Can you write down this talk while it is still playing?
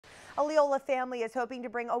A Leola family is hoping to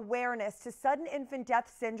bring awareness to sudden infant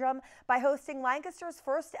death syndrome by hosting Lancaster's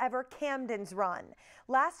first ever Camden's Run.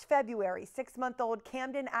 Last February, 6-month-old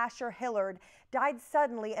Camden Asher Hillard died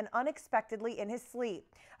suddenly and unexpectedly in his sleep.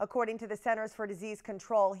 According to the Centers for Disease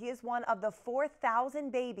Control, he is one of the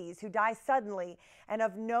 4,000 babies who die suddenly and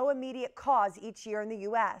of no immediate cause each year in the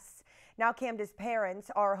U.S. Now Camden's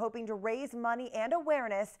parents are hoping to raise money and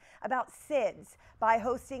awareness about SIDS by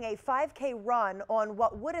hosting a 5K run on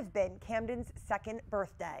what would have been Camden's second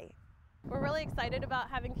birthday. We're really excited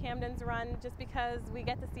about having Camden's Run just because we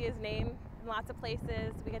get to see his name in lots of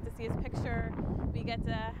places. We get to see his picture. We get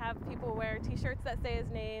to have people wear t-shirts that say his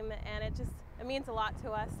name, and it means a lot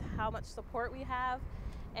to us how much support we have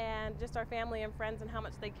and just our family and friends and how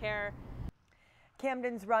much they care.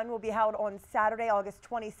 Camden's Run will be held on Saturday, August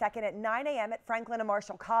 22nd at 9 a.m. at Franklin and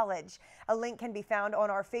Marshall College. A link can be found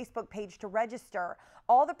on our Facebook page to register.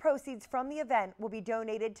 All the proceeds from the event will be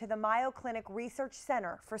donated to the Mayo Clinic Research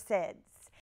Center for SIDS.